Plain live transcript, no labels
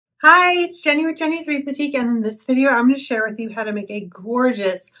Hi, it's Jenny with Jenny's Wreath Boutique, and in this video I'm going to share with you how to make a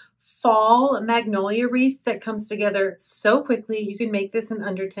gorgeous fall magnolia wreath that comes together so quickly. You can make this in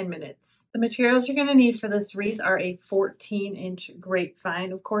under 10 minutes. The materials you're going to need for this wreath are a 14-inch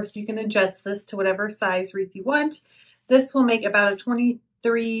grapevine. Of course, you can adjust this to whatever size wreath you want. This will make about a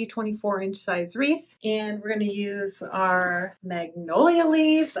 24-inch size wreath, and we're going to use our magnolia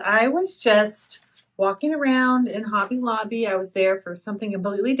leaves. I was just walking around in Hobby Lobby. I was there for something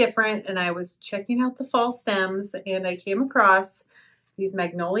completely different, and I was checking out the fall stems, and I came across these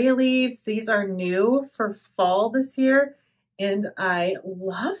magnolia leaves. These are new for fall this year, and I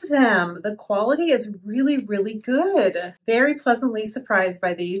love them. The quality is really, really good. Very pleasantly surprised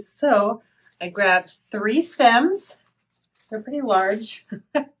by these. So I grabbed 3 stems. They're pretty large.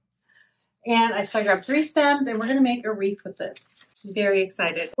 And I grabbed 3 stems, and we're going to make a wreath with this. Very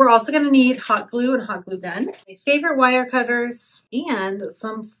excited. We're also going to need hot glue and hot glue gun, my favorite wire cutters, and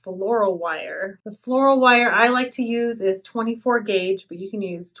some floral wire. The floral wire I like to use is 24 gauge, but you can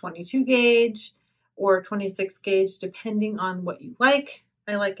use 22 gauge or 26 gauge depending on what you like.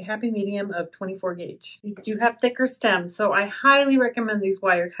 I like a happy medium of 24 gauge. These do have thicker stems, so I highly recommend these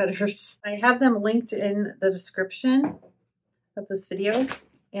wire cutters. I have them linked in the description of this video,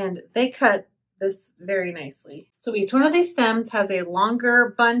 and they cut this very nicely. So each one of these stems has a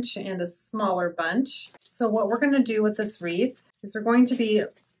longer bunch and a smaller bunch. So what we're going to do with this wreath is we're going to be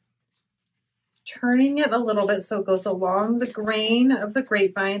turning it a little bit so it goes along the grain of the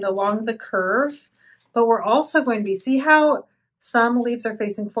grapevine, along the curve, but we're also going to be, see how some leaves are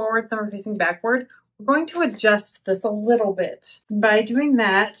facing forward, some are facing backward? We're going to adjust this a little bit. By doing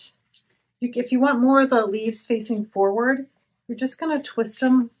that, if you want more of the leaves facing forward, you're just going to twist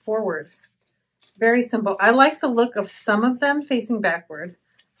them forward. Very simple. I like the look of some of them facing backward,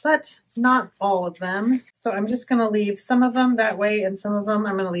 but not all of them. So I'm just going to leave some of them that way and some of them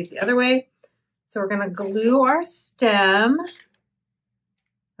I'm going to leave the other way. So we're going to glue our stem.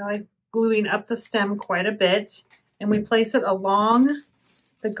 I like gluing up the stem quite a bit, and we place it along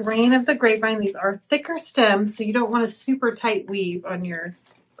the grain of the grapevine. These are thicker stems, so you don't want a super tight weave on your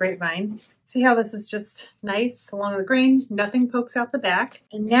grapevine. See how this is just nice along the grain, nothing pokes out the back.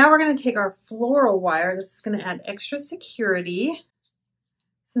 And now we're going to take our floral wire. This is going to add extra security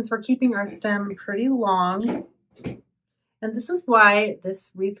since we're keeping our stem pretty long. And this is why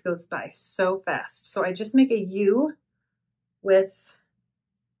this wreath goes by so fast. So I just make a U with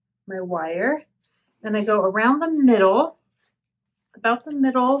my wire, and I go around the middle, about the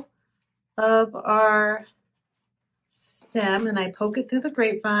middle of our stem, and I poke it through the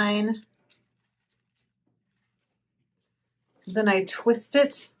grapevine. Then I twist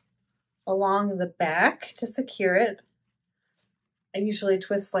it along the back to secure it. I usually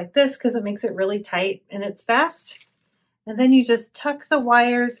twist like this because it makes it really tight and it's fast. And then you just tuck the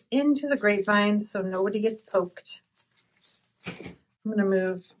wires into the grapevine so nobody gets poked. I'm going to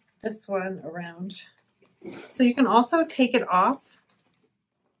move this one around. So you can also take it off.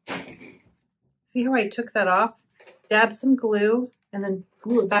 See how I took that off? Dab some glue and then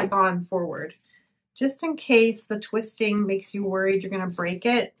glue it back on forward. Just in case the twisting makes you worried you're going to break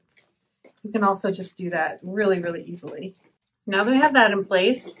it, you can also just do that really, really easily. So now that we have that in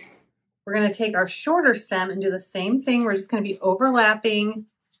place, we're going to take our shorter stem and do the same thing. We're just going to be overlapping,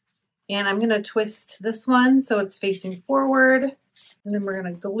 and I'm going to twist this one so it's facing forward, and then we're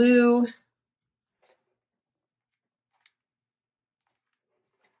going to glue.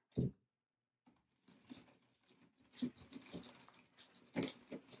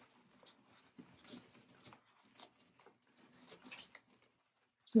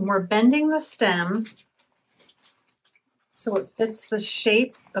 And we're bending the stem so it fits the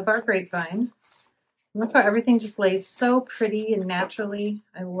shape of our grapevine. Look how everything just lays so pretty and naturally.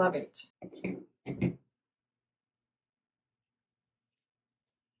 I love it.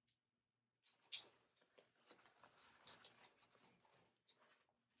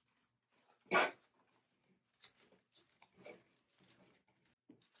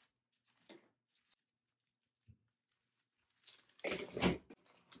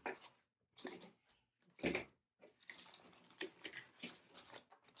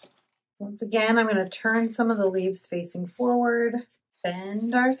 Once again, I'm going to turn some of the leaves facing forward,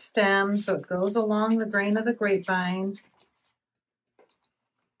 bend our stem so it goes along the grain of the grapevine.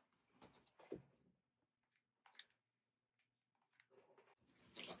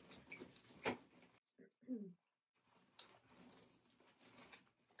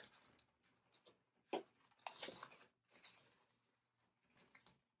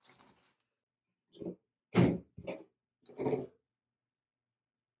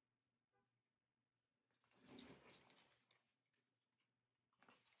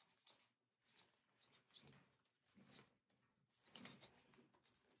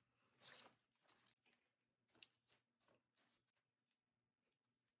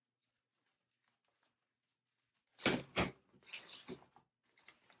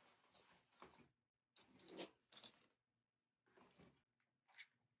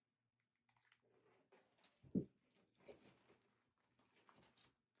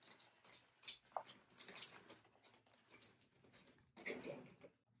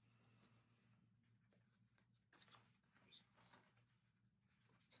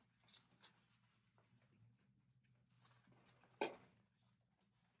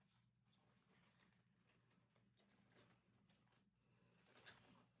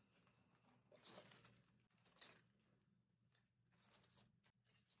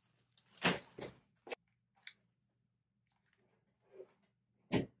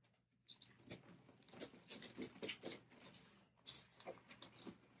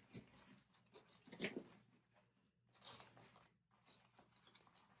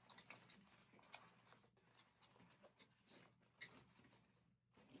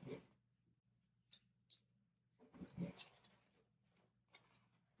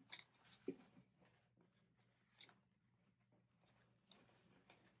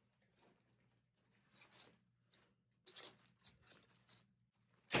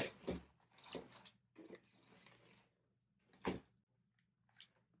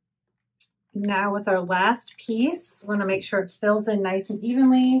 Now with our last piece, we want to make sure it fills in nice and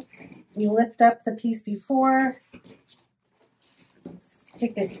evenly. We lift up the piece before,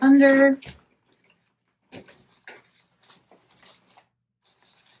 stick it under.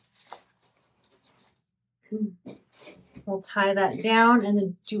 We'll tie that down and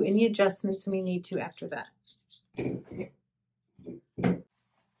then do any adjustments we need to after that.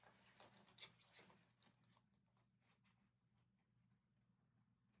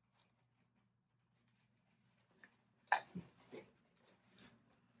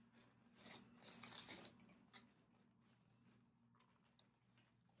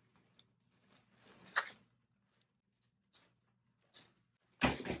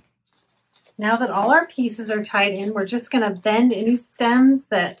 Now that all our pieces are tied in, we're just going to bend any stems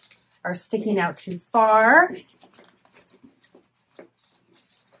that are sticking out too far.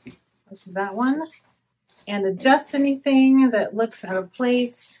 Like that one. And adjust anything that looks out of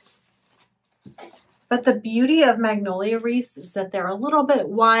place. But the beauty of magnolia wreaths is that they're a little bit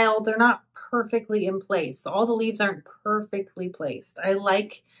wild. They're not perfectly in place. All the leaves aren't perfectly placed. I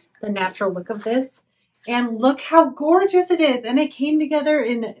like the natural look of this. And look how gorgeous it is. And it came together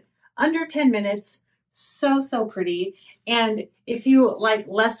in under 10 minutes. So pretty. And if you like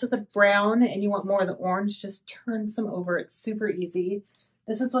less of the brown and you want more of the orange, just turn some over. It's super easy.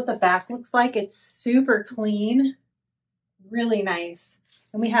 This is what the back looks like. It's super clean, really nice.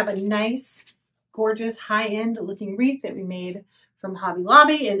 And we have a nice, gorgeous, high-end looking wreath that we made from Hobby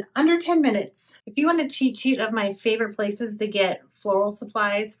Lobby in under 10 minutes. If you want a cheat sheet of my favorite places to get floral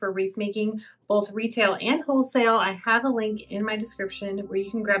supplies for wreath making, both retail and wholesale, I have a link in my description where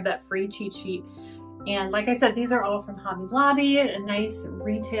you can grab that free cheat sheet. And like I said, these are all from Hobby Lobby, a nice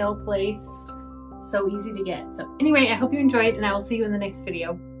retail place. So easy to get. So anyway, I hope you enjoyed and I will see you in the next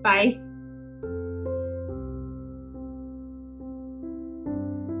video. Bye.